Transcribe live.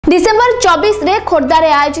December 24 रे खोर्धारे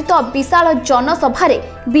आयोजित विशाल जनसभा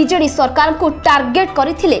बीजेडी सरकार को टार्गेट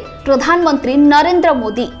करथिले प्रधानमंत्री नरेंद्र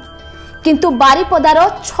मोदी। किंतु बारिपदार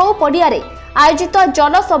छौपड़िया आयोजित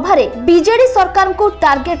जनसभा बीजेडी सरकार को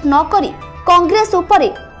टार्गेट न करी कांग्रेस उपरे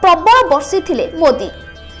प्रबल बर्षिथिले मोदी।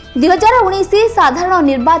 2019 साधारण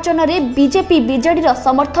निर्वाचन में बीजेपी बीजेडी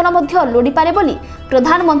समर्थन लोड़ी पारे बोली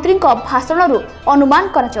प्रधानमंत्री भाषण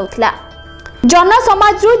अनुमान करा जाउथिला।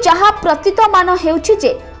 जनसमाज जहाँ प्रतीतमान हेउछि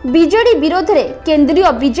जे बीजेडी विरोध में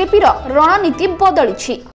केंद्रीय बीजेपी रणनीति बदली।